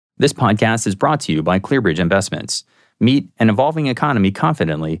This podcast is brought to you by ClearBridge Investments. Meet an evolving economy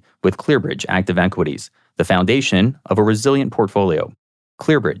confidently with ClearBridge Active Equities, the foundation of a resilient portfolio.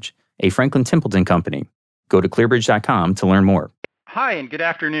 ClearBridge, a Franklin Templeton company. Go to clearbridge.com to learn more. Hi, and good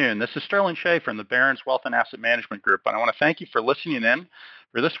afternoon. This is Sterling Shea from the Barron's Wealth and Asset Management Group, and I want to thank you for listening in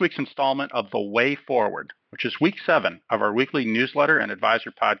for this week's installment of The Way Forward, which is week 7 of our weekly newsletter and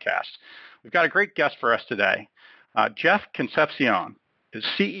advisor podcast. We've got a great guest for us today. Jeff Concepcion is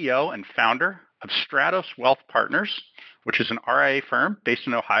CEO and founder of Stratos Wealth Partners, which is an RIA firm based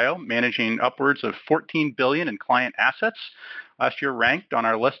in Ohio, managing upwards of $14 billion in client assets. Last year ranked on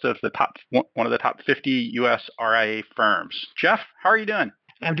our list of one of the top 50 U.S. RIA firms. Jeff, how are you doing?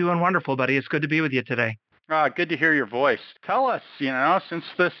 I'm doing wonderful, buddy. It's good to be with you today. Good to hear your voice. Tell us, since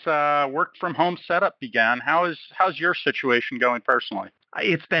this work from home setup began, how's your situation going personally?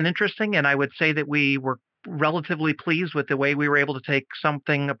 It's been interesting, and I would say that we were relatively pleased with the way we were able to take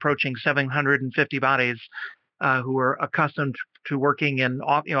something approaching 750 bodies who are accustomed to working in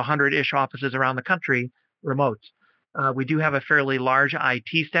 100-ish offices around the country remote. We do have a fairly large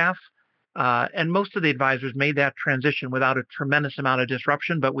IT staff, and most of the advisors made that transition without a tremendous amount of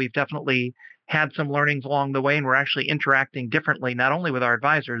disruption, but we've definitely had some learnings along the way, and we're actually interacting differently, not only with our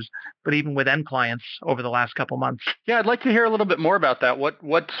advisors, but even with end clients over the last couple months. Yeah, I'd like to hear a little bit more about that.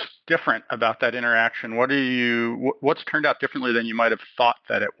 What's different about that interaction? What's turned out differently than you might have thought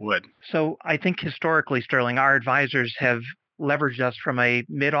that it would? So I think historically, Sterling, our advisors have leveraged us from a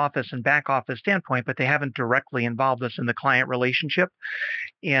mid-office and back-office standpoint, but they haven't directly involved us in the client relationship.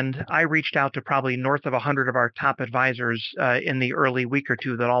 And I reached out to probably north of 100 of our top advisors in the early week or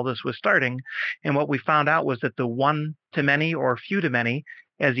two that all this was starting. And what we found out was that the one-to-many or few-to-many,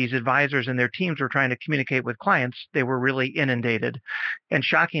 as these advisors and their teams were trying to communicate with clients, they were really inundated. And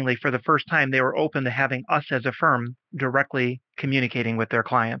shockingly, for the first time, they were open to having us as a firm directly communicating with their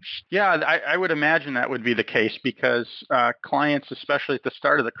clients. Yeah, I would imagine that would be the case because clients, especially at the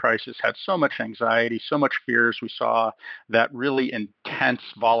start of the crisis, had so much anxiety, so much fears. We saw that really intense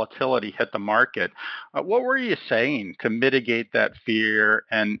volatility hit the market. What were you saying to mitigate that fear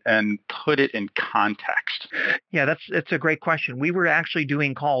and put it in context? Yeah, it's a great question. We were actually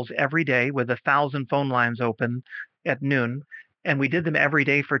doing calls every day with 1,000 phone lines open at noon. And we did them every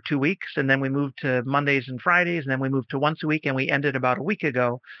day for 2 weeks. And then we moved to Mondays and Fridays. And then we moved to once a week. And we ended about a week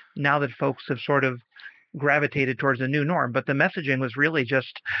ago, now that folks have sort of gravitated towards a new norm. But the messaging was really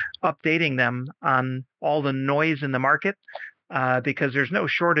just updating them on all the noise in the market. Because there's no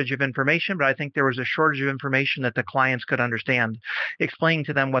shortage of information, but I think there was a shortage of information that the clients could understand, explaining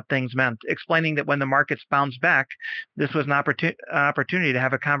to them what things meant, explaining that when the markets bounced back, this was an opportunity to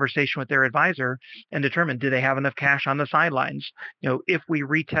have a conversation with their advisor and determine, do they have enough cash on the sidelines? If we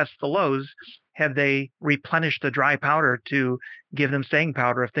retest the lows, have they replenished the dry powder to give them staying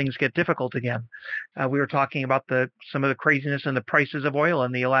power if things get difficult again? We were talking about some of the craziness in the prices of oil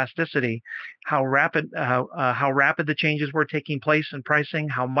and the elasticity, how rapid the changes were taking place in pricing,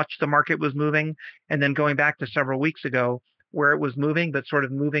 how much the market was moving, and then going back to several weeks ago where it was moving, but sort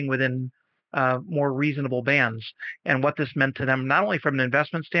of moving within more reasonable bands, and what this meant to them, not only from an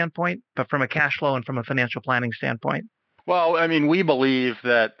investment standpoint, but from a cash flow and from a financial planning standpoint. Well, I mean, we believe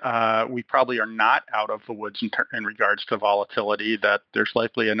that we probably are not out of the woods in regards to volatility, that there's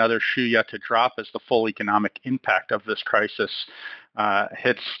likely another shoe yet to drop as the full economic impact of this crisis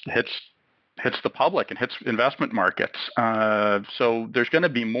hits the public and hits investment markets. So there's going to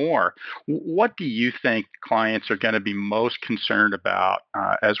be more. What do you think clients are going to be most concerned about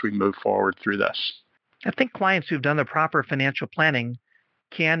as we move forward through this? I think clients who've done the proper financial planning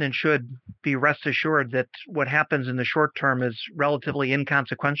can and should be rest assured that what happens in the short term is relatively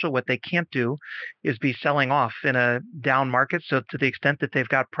inconsequential. What they can't do is be selling off in a down market. So to the extent that they've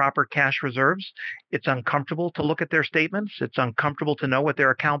got proper cash reserves, it's uncomfortable to look at their statements. It's uncomfortable to know what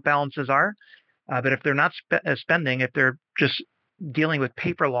their account balances are. But if they're not spending, if they're just dealing with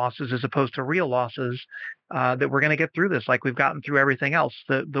paper losses as opposed to real losses, that we're going to get through this like we've gotten through everything else.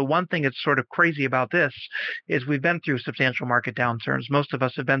 The one thing that's sort of crazy about this is we've been through substantial market downturns. Most of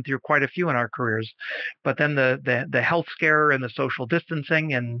us have been through quite a few in our careers. But then the health scare and the social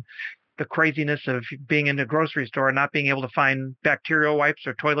distancing and the craziness of being in a grocery store and not being able to find bacterial wipes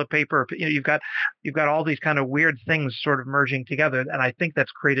or toilet paper. You've got all these kind of weird things sort of merging together. And I think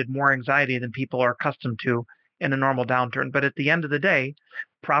that's created more anxiety than people are accustomed to in a normal downturn. But at the end of the day,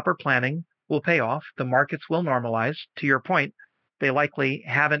 proper planning will pay off. The markets will normalize. To your point, they likely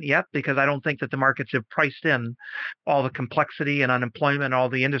haven't yet because I don't think that the markets have priced in all the complexity and unemployment, all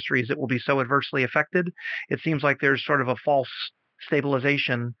the industries that will be so adversely affected. It seems like there's sort of a false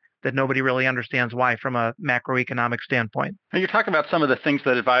stabilization that nobody really understands why from a macroeconomic standpoint. Now you're talking about some of the things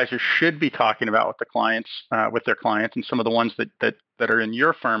that advisors should be talking about with with their clients, and some of the ones that are in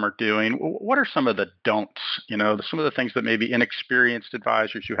your firm are doing. What are some of the don'ts? Some of the things that maybe inexperienced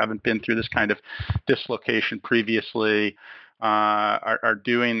advisors who haven't been through this kind of dislocation previously are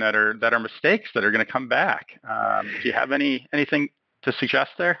doing that are mistakes that are going to come back. Do you have anything to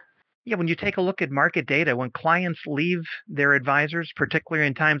suggest there? Yeah, when you take a look at market data, when clients leave their advisors, particularly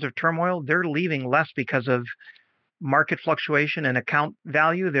in times of turmoil, they're leaving less because of market fluctuation and account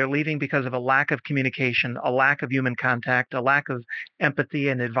value. They're leaving because of a lack of communication, a lack of human contact, a lack of empathy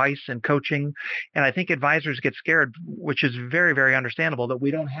and advice and coaching. And I think advisors get scared, which is very, very understandable, that we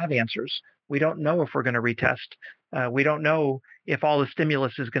don't have answers. We don't know if we're going to retest. We don't know if all the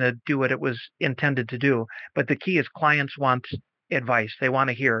stimulus is going to do what it was intended to do. But the key is clients want advice. They want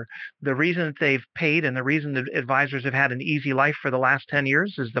to hear. The reason that they've paid and the reason that advisors have had an easy life for the last 10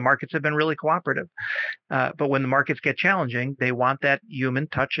 years is the markets have been really cooperative. But when the markets get challenging, they want that human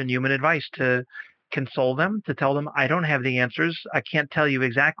touch and human advice to console them, to tell them, I don't have the answers. I can't tell you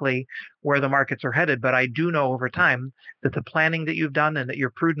exactly where the markets are headed, but I do know over time that the planning that you've done and that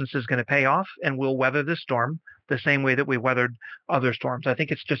your prudence is going to pay off and we'll weather this storm the same way that we weathered other storms. I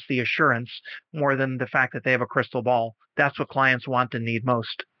think it's just the assurance more than the fact that they have a crystal ball. That's what clients want and need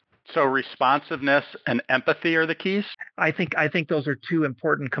most. So responsiveness and empathy are the keys? I think those are two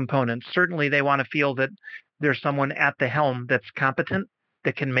important components. Certainly they want to feel that there's someone at the helm that's competent,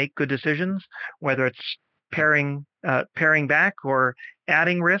 that can make good decisions, whether it's paring back or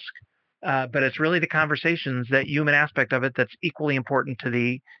adding risk. But it's really the conversations, that human aspect of it, that's equally important to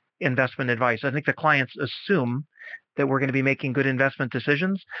the investment advice. I think the clients assume that we're going to be making good investment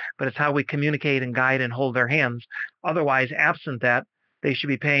decisions, but it's how we communicate and guide and hold their hands. Otherwise, absent that, they should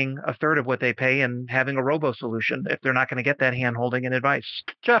be paying a third of what they pay and having a robo solution if they're not going to get that hand holding and advice.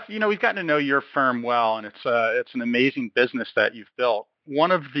 Jeff, we've gotten to know your firm well, and it's an amazing business that you've built.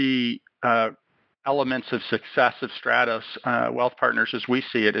 One of the elements of success of Stratos Wealth Partners, as we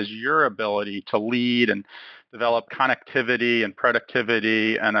see it, is your ability to lead and develop connectivity and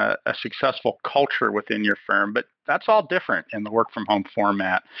productivity and a successful culture within your firm. But that's all different in the work from home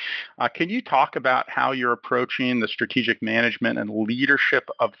format. Can you talk about how you're approaching the strategic management and leadership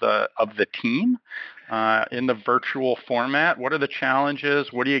of the team in the virtual format? What are the challenges?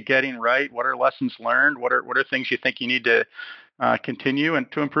 What are you getting right? What are lessons learned? What are things you think you need to continue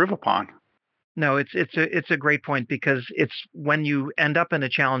and to improve upon? No, it's a great point, because it's when you end up in a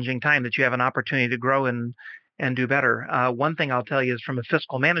challenging time that you have an opportunity to grow and do better. One thing I'll tell you is, from a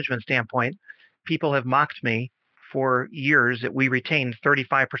fiscal management standpoint, people have mocked me for years that we retained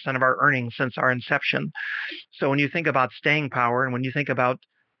 35% of our earnings since our inception. So when you think about staying power and when you think about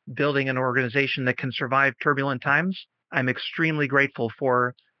building an organization that can survive turbulent times, I'm extremely grateful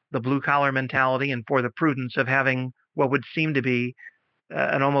for the blue collar mentality and for the prudence of having what would seem to be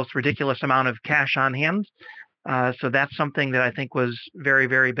an almost ridiculous amount of cash on hand. So that's something that I think was very,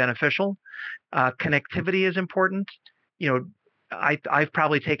 very beneficial. Connectivity is important. I've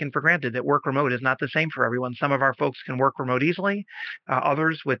probably taken for granted that work remote is not the same for everyone. Some of our folks can work remote easily.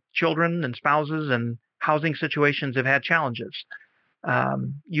 Others with children and spouses and housing situations have had challenges.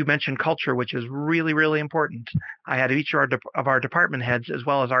 You mentioned culture, which is really, really important. I had each of our department heads, as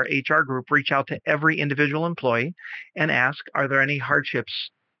well as our HR group, reach out to every individual employee and ask, are there any hardships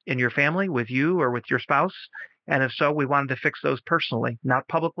in your family, with you or with your spouse? And if so, we wanted to fix those personally, not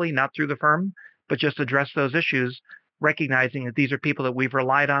publicly, not through the firm, but just address those issues, recognizing that these are people that we've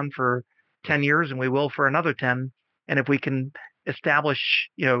relied on for 10 years and we will for another 10. And if we can establish,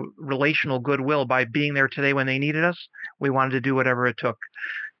 relational goodwill by being there today when they needed us, we wanted to do whatever it took.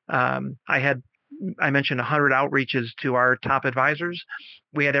 I mentioned 100 outreaches to our top advisors.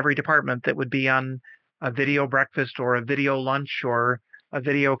 We had every department that would be on a video breakfast or a video lunch or a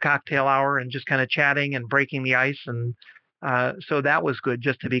video cocktail hour and just kind of chatting and breaking the ice. And so that was good,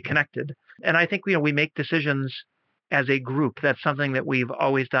 just to be connected. And I think, we make decisions as a group. That's something that we've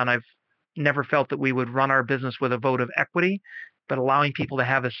always done. I've never felt that we would run our business with a vote of equity, but allowing people to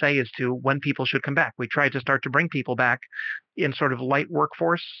have a say as to when people should come back. We tried to start to bring people back in sort of light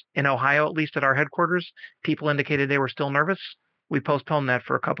workforce in Ohio, at least at our headquarters. People indicated they were still nervous. We postponed that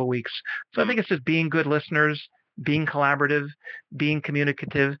for a couple of weeks. So I think it's just being good listeners, being collaborative, being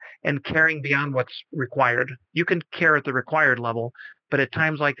communicative, and caring beyond what's required. You can care at the required level, but at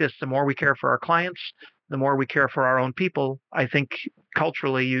times like this, the more we care for our clients, the more we care for our own people, I think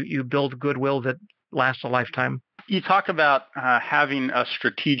culturally you build goodwill that lasts a lifetime. You talk about having a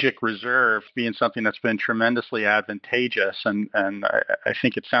strategic reserve being something that's been tremendously advantageous, and I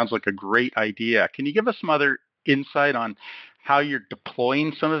think it sounds like a great idea. Can you give us some other insight on how you're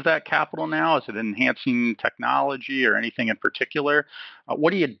deploying some of that capital now? Is it enhancing technology or anything in particular?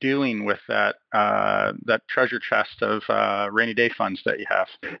 What are you doing with that treasure chest of rainy day funds that you have?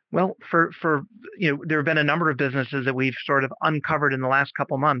 Well, there have been a number of businesses that we've sort of uncovered in the last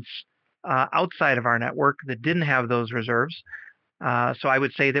couple months outside of our network that didn't have those reserves. So I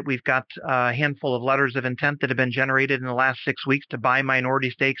would say that we've got a handful of letters of intent that have been generated in the last 6 weeks to buy minority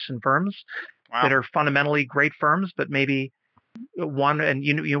stakes in firms that are fundamentally great firms, but maybe one, and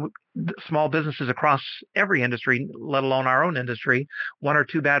small businesses across every industry, let alone our own industry, 1 or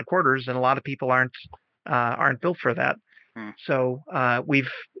 2 bad quarters, and a lot of people aren't built for that. So we've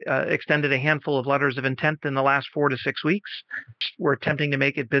extended a handful of letters of intent in the last 4 to 6 weeks. We're attempting to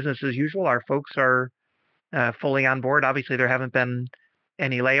make it business as usual. Our folks are fully on board. Obviously, there haven't been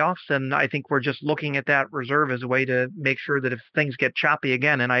any layoffs, and I think we're just looking at that reserve as a way to make sure that if things get choppy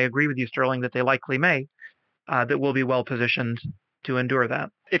again, and I agree with you, Sterling, that they likely may, that we'll be well positioned to endure that.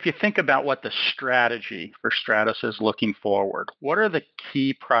 If you think about what the strategy for Stratos is looking forward, what are the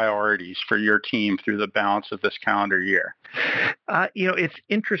key priorities for your team through the balance of this calendar year? It's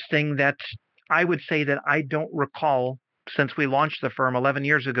interesting that I would say that I don't recall, since we launched the firm 11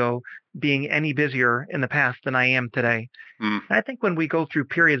 years ago, being any busier in the past than I am today. I think when we go through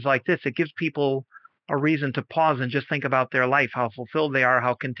periods like this, it gives people a reason to pause and just think about their life, how fulfilled they are,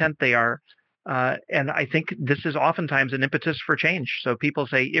 how content they are. And I think this is oftentimes an impetus for change. So people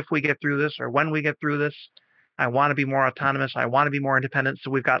say, if we get through this or when we get through this, I want to be more autonomous. I want to be more independent.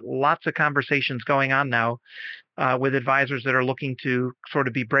 So we've got lots of conversations going on now with advisors that are looking to sort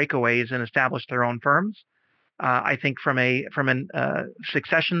of be breakaways and establish their own firms. I think from a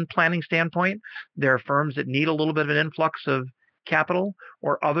succession planning standpoint, there are firms that need a little bit of an influx of capital,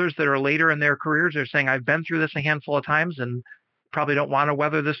 or others that are later in their careers are saying, I've been through this a handful of times and probably don't want to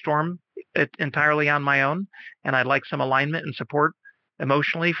weather the storm entirely on my own. And I'd like some alignment and support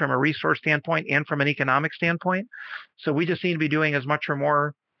emotionally from a resource standpoint and from an economic standpoint. So we just seem to be doing as much or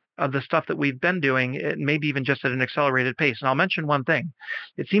more of the stuff that we've been doing, maybe even just at an accelerated pace. And I'll mention one thing.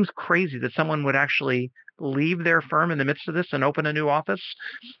 It seems crazy that someone would actually leave their firm in the midst of this and open a new office.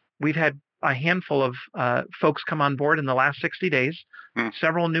 We've had a handful of folks come on board in the last 60 days,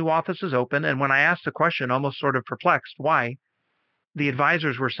 several new offices open. And when I asked the question, almost sort of perplexed, why? The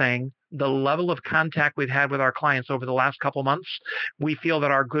advisors were saying the level of contact we've had with our clients over the last couple months, we feel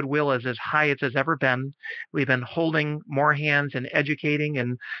that our goodwill is as high as it's ever been. We've been holding more hands and educating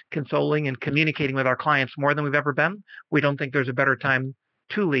and consoling and communicating with our clients more than we've ever been. We don't think there's a better time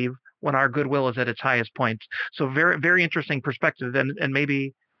to leave when our goodwill is at its highest point. So very, very interesting perspective, and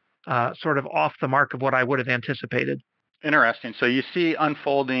maybe sort of off the mark of what I would have anticipated. Interesting. So you see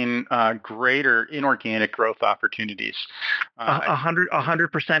unfolding greater inorganic growth opportunities.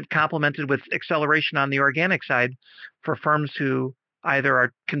 100% complemented with acceleration on the organic side for firms who either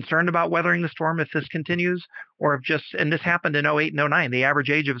are concerned about weathering the storm if this continues, or have just, and this happened in 08 and 09, the average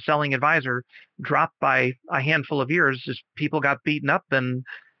age of a selling advisor dropped by a handful of years as people got beaten up and,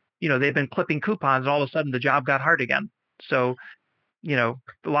 they've been clipping coupons, and all of a sudden the job got hard again. So, a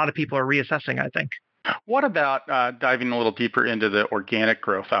lot of people are reassessing, I think. What about diving a little deeper into the organic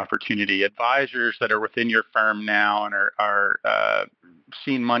growth opportunity? Advisors that are within your firm now and are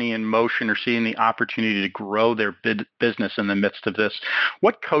seeing money in motion or seeing the opportunity to grow their business in the midst of this,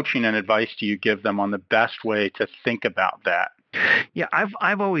 what coaching and advice do you give them on the best way to think about that? Yeah,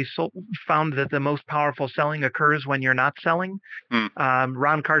 I've always found that the most powerful selling occurs when you're not selling.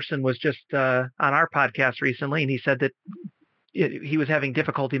 Ron Carson was just on our podcast recently, and he said that he was having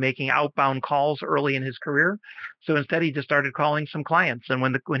difficulty making outbound calls early in his career. So instead, he just started calling some clients. And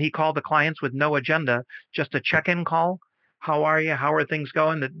when he called the clients with no agenda, just a check-in call, how are you? How are things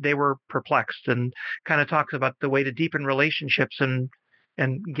going? That they were perplexed, and kind of talks about the way to deepen relationships and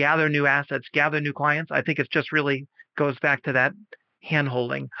gather new assets, gather new clients. I think it's just really goes back to that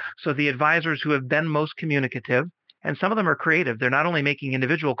hand-holding. So the advisors who have been most communicative, and some of them are creative. They're not only making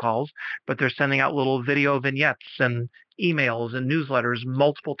individual calls, but they're sending out little video vignettes and emails and newsletters,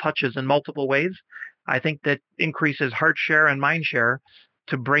 multiple touches in multiple ways. I think that increases heart share and mind share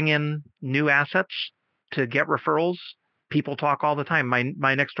to bring in new assets, to get referrals. People talk all the time.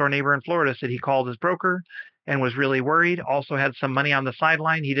 My next door neighbor in Florida said he called his broker and was really worried, also had some money on the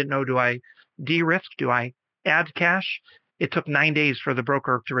sideline. He didn't know, do I de-risk? Do I add cash? It took 9 days for the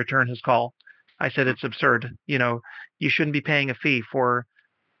broker to return his call. I said, it's absurd. You shouldn't be paying a fee for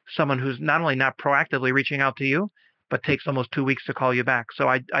someone who's not only not proactively reaching out to you, but takes almost 2 weeks to call you back. So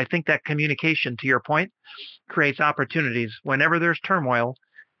I think that communication, to your point, creates opportunities. Whenever there's turmoil,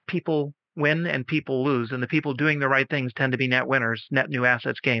 people win and people lose. And the people doing the right things tend to be net winners, net new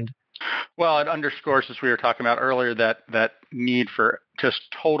assets gained. Well, it underscores, as we were talking about earlier, that need for just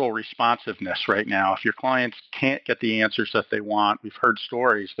total responsiveness right now. If your clients can't get the answers that they want, we've heard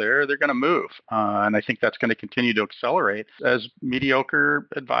stories they're going to move. And I think that's going to continue to accelerate as mediocre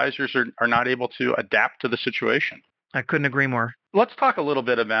advisors are not able to adapt to the situation. I couldn't agree more. Let's talk a little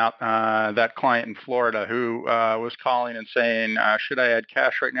bit about that client in Florida who was calling and saying, should I add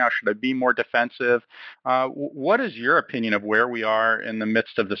cash right now? Should I be more defensive? What is your opinion of where we are in the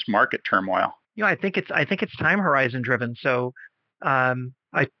midst of this market turmoil? I think it's time horizon driven. So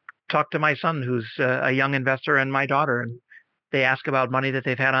I talked to my son, who's a young investor, and my daughter, and they ask about money that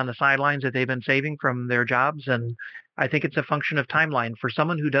they've had on the sidelines that they've been saving from their jobs. And I think it's a function of timeline. For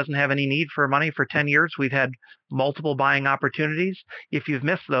someone who doesn't have any need for money for 10 years, we've had multiple buying opportunities. If you've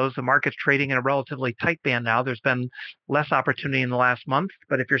missed those, the market's trading in a relatively tight band now. There's been less opportunity in the last month.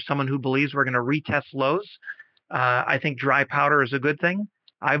 But if you're someone who believes we're going to retest lows, I think dry powder is a good thing.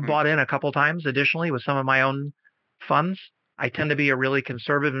 I've bought in a couple times additionally with some of my own funds. I tend to be a really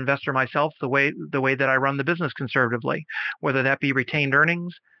conservative investor myself, the way that I run the business conservatively, whether that be retained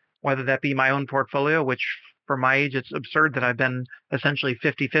earnings, whether that be my own portfolio, which for my age, it's absurd that I've been essentially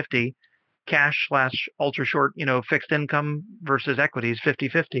 50-50 cash / ultra short, fixed income versus equities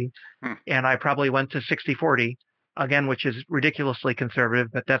 50-50. And I probably went to 60-40 again, which is ridiculously conservative,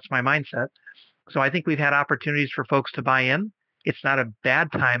 but that's my mindset. So I think we've had opportunities for folks to buy in. It's not a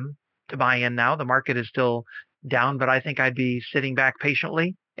bad time to buy in now. The market is still down, but I think I'd be sitting back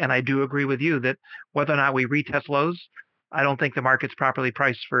patiently. And I do agree with you that whether or not we retest lows, I don't think the market's properly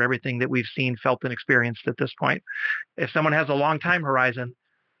priced for everything that we've seen, felt, and experienced at this point. If someone has a long time horizon,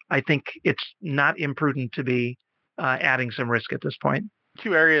 I think it's not imprudent to be adding some risk at this point.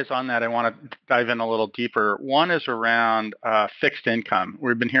 Two areas on that I want to dive in a little deeper. One is around fixed income.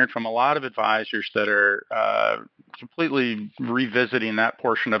 We've been hearing from a lot of advisors that are completely revisiting that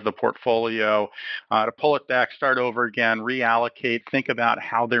portion of the portfolio to pull it back, start over again, reallocate, think about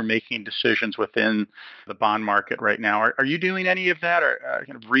how they're making decisions within the bond market right now. Are you doing any of that, or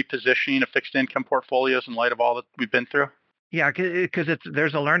kind of repositioning of fixed income portfolios in light of all that we've been through? Yeah, because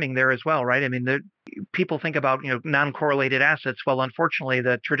there's a learning there as well, right? I mean, people think about non-correlated assets. Well, unfortunately,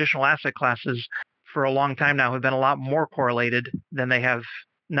 the traditional asset classes for a long time now have been a lot more correlated than they have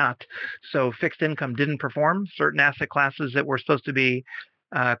not. So fixed income didn't perform. Certain asset classes that were supposed to be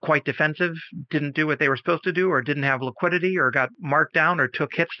quite defensive didn't do what they were supposed to do, or didn't have liquidity, or got marked down, or took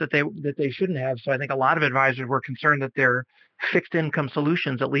hits that they shouldn't have. So I think a lot of advisors were concerned that their fixed income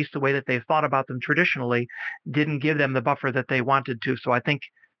solutions, at least the way that they've thought about them traditionally, didn't give them the buffer that they wanted to. So I think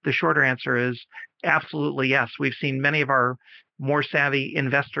the shorter answer is absolutely yes. We've seen many of our more savvy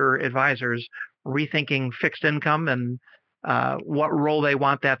investor advisors rethinking fixed income and what role they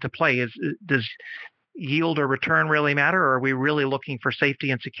want that to play. Does yield or return really matter, or are we really looking for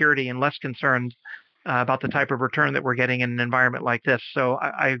safety and security and less concerned about the type of return that we're getting in an environment like this? So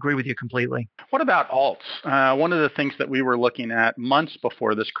I agree with you completely. What about alts? One of the things that we were looking at months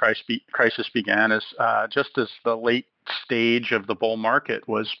before this crisis began is just as the late stage of the bull market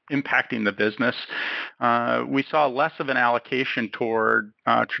was impacting the business, we saw less of an allocation toward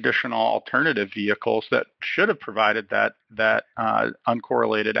traditional alternative vehicles that should have provided that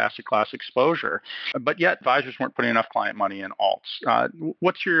uncorrelated asset class exposure. But yet advisors weren't putting enough client money in alts.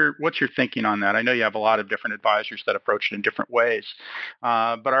 What's your thinking on that? I know you have a lot of different advisors that approach it in different ways,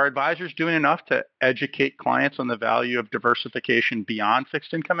 but are advisors doing enough to educate clients on the value of diversification beyond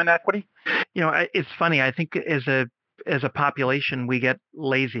fixed income and equity? It's funny. I think as a population, we get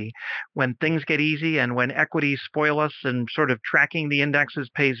lazy. When things get easy and when equities spoil us and sort of tracking the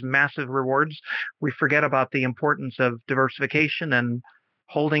indexes pays massive rewards, we forget about the importance of diversification and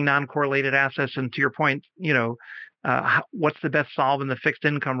holding non-correlated assets. And to your point, what's the best solve in the fixed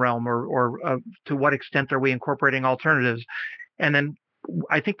income realm, or to what extent are we incorporating alternatives? And then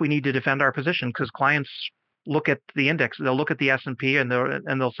I think we need to defend our position, because clients look at the index, they'll look at the S&P and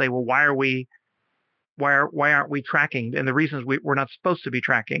they'll say, well, why aren't we tracking? And the reasons we're not supposed to be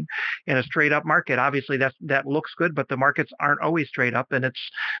tracking. In a straight up market, obviously that looks good, but the markets aren't always straight up. And it's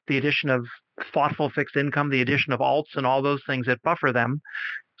the addition of thoughtful fixed income, the addition of alts and all those things that buffer them.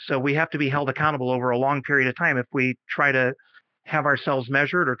 So we have to be held accountable over a long period of time. If we try to have ourselves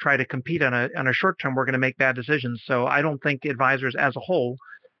measured or try to compete on a short term, we're going to make bad decisions. So I don't think advisors as a whole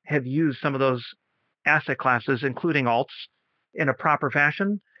have used some of those asset classes, including alts, in a proper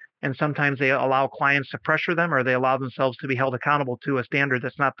fashion. And sometimes they allow clients to pressure them, or they allow themselves to be held accountable to a standard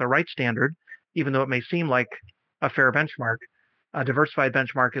that's not the right standard, even though it may seem like a fair benchmark. A diversified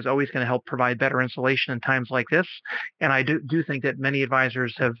benchmark is always going to help provide better insulation in times like this. And I do think that many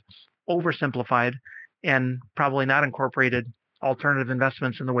advisors have oversimplified and probably not incorporated alternative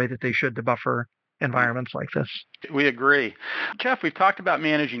investments in the way that they should to buffer environments like this. We agree. Jeff, we've talked about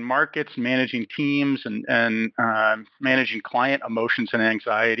managing markets, managing teams, and managing client emotions and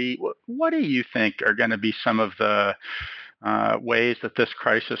anxiety. What do you think are going to be some of the ways that this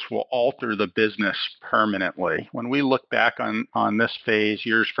crisis will alter the business permanently? When we look back on this phase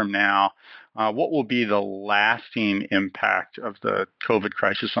years from now, what will be the lasting impact of the COVID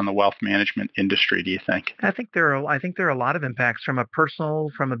crisis on the wealth management industry, do you think? I think there are a lot of impacts from a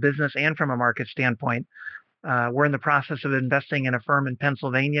personal, from a business, and from a market standpoint. We're in the process of investing in a firm in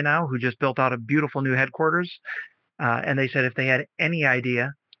Pennsylvania now who just built out a beautiful new headquarters. And they said if they had any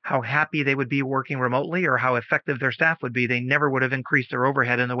idea how happy they would be working remotely or how effective their staff would be, they never would have increased their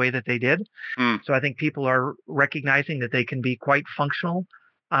overhead in the way that they did. So I think people are recognizing that they can be quite functional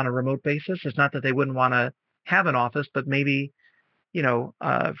on a remote basis. It's not that they wouldn't want to have an office, but maybe,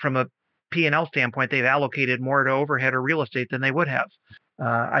 from a P&L standpoint, they've allocated more to overhead or real estate than they would have.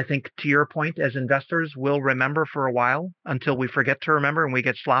 I think, to your point, as investors, we'll remember for a while until we forget to remember and we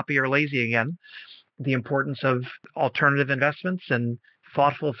get sloppy or lazy again, the importance of alternative investments and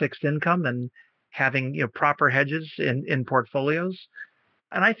thoughtful fixed income and having proper hedges in portfolios.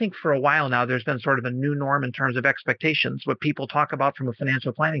 And I think for a while now, there's been sort of a new norm in terms of expectations, what people talk about from a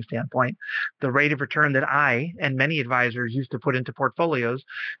financial planning standpoint. The rate of return that I and many advisors used to put into portfolios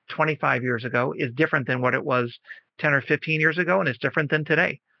 25 years ago is different than what it was 10 or 15 years ago, and it's different than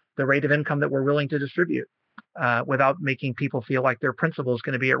today. The rate of income that we're willing to distribute without making people feel like their principal is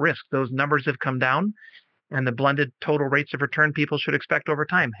going to be at risk. Those numbers have come down, and the blended total rates of return people should expect over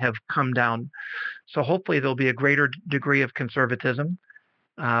time have come down. So hopefully there'll be a greater degree of conservatism.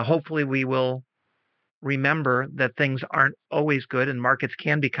 Hopefully we will remember that things aren't always good and markets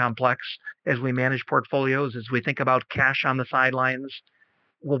can be complex as we manage portfolios, as we think about cash on the sidelines.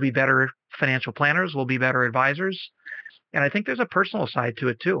 We'll be better financial planners, we'll be better advisors. And I think there's a personal side to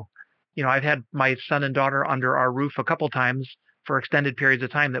it too. I've had my son and daughter under our roof a couple times for extended periods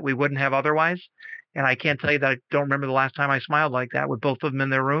of time that we wouldn't have otherwise. And I can't tell you that I don't remember the last time I smiled like that with both of them in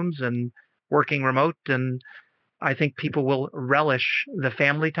their rooms and working remote. And I think people will relish the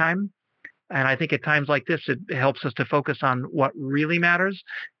family time. And I think at times like this, it helps us to focus on what really matters.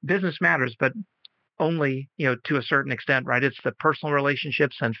 Business matters, but only, to a certain extent, right? It's the personal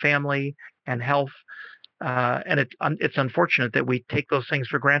relationships and family and health. And it's unfortunate that we take those things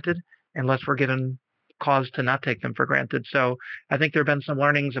for granted unless we're given cause to not take them for granted. So I think there have been some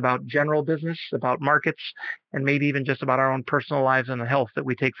learnings about general business, about markets, and maybe even just about our own personal lives and the health that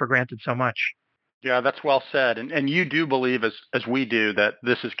we take for granted so much. Yeah, that's well said. And you do believe, as we do, that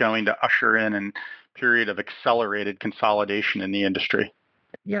this is going to usher in a period of accelerated consolidation in the industry.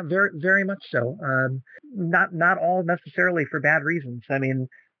 Yeah, very, very much so. Not all necessarily for bad reasons. I mean,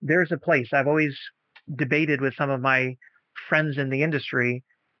 there's a place. I've always debated with some of my friends in the industry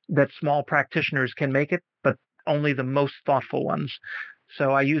that small practitioners can make it, but only the most thoughtful ones.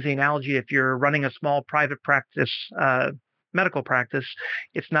 So I use the analogy, if you're running a small private practice, medical practice,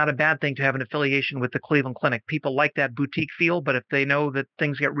 it's not a bad thing to have an affiliation with the Cleveland Clinic. People like that boutique feel, but if they know that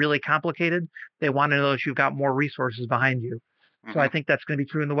things get really complicated, they want to know that you've got more resources behind you. So I think that's going to be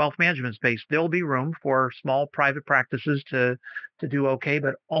true in the wealth management space. There'll be room for small private practices to do okay,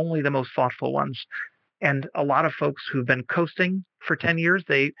 but only the most thoughtful ones. And a lot of folks who've been coasting for 10 years,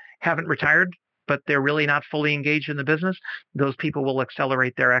 they haven't retired, but they're really not fully engaged in the business. Those people will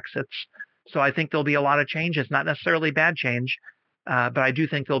accelerate their exits. So I think there'll be a lot of change. It's not necessarily bad change, but I do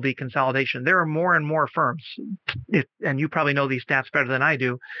think there'll be consolidation. There are more and more firms, and you probably know these stats better than I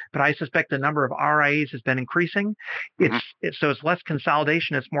do, but I suspect the number of RIAs has been increasing. So it's less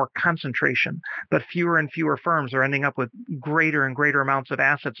consolidation, it's more concentration, but fewer and fewer firms are ending up with greater and greater amounts of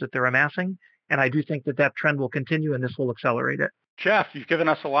assets that they're amassing. And I do think that trend will continue, and this will accelerate it. Jeff, you've given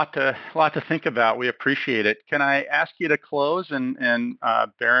us a lot to think about. We appreciate it. Can I ask you to close in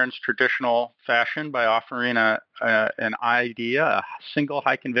Barron's traditional fashion by offering an idea, a single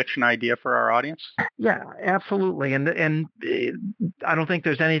high conviction idea for our audience? Yeah, absolutely. And I don't think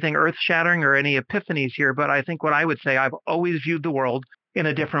there's anything earth shattering or any epiphanies here, but I think what I would say, I've always viewed the world in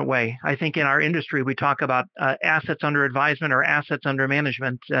a different way. I think in our industry, we talk about assets under advisement or assets under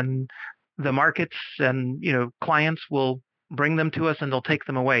management, and the markets and clients will bring them to us and they'll take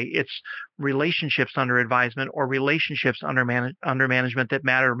them away. It's relationships under advisement or relationships under management that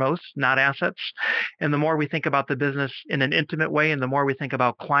matter most, not assets. And the more we think about the business in an intimate way, and the more we think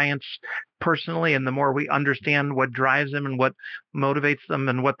about clients personally, and the more we understand what drives them and what motivates them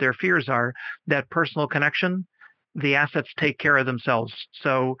and what their fears are, that personal connection, the assets take care of themselves.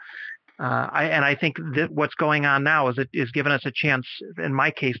 So I think that what's going on now is given us a chance, in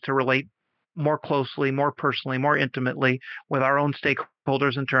my case, to relate more closely, more personally, more intimately with our own stakeholders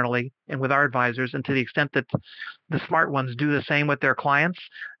stakeholders internally and with our advisors. And to the extent that the smart ones do the same with their clients,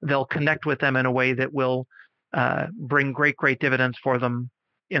 they'll connect with them in a way that will bring great dividends for them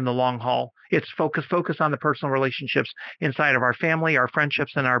in the long haul. It's focus on the personal relationships inside of our family, our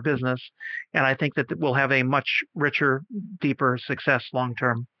friendships, and our business. And I think that we'll have a much richer, deeper success long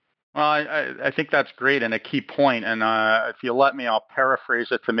term. Well, I think that's great and a key point. And if you let me, I'll paraphrase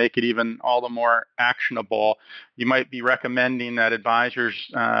it to make it even all the more actionable. You might be recommending that advisors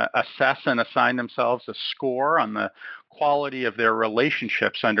assess and assign themselves a score on the quality of their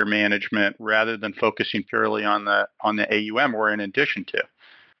relationships under management rather than focusing purely on the AUM or in addition to.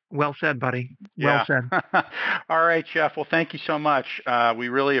 Well said, buddy. Well said. All right, Jeff. Well, thank you so much. We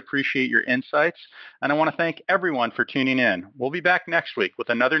really appreciate your insights. And I want to thank everyone for tuning in. We'll be back next week with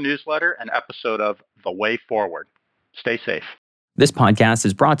another newsletter and episode of The Way Forward. Stay safe. This podcast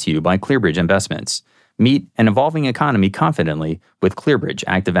is brought to you by ClearBridge Investments. Meet an evolving economy confidently with ClearBridge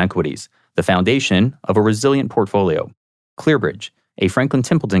Active Equities, the foundation of a resilient portfolio. ClearBridge, a Franklin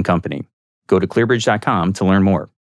Templeton company. Go to clearbridge.com to learn more.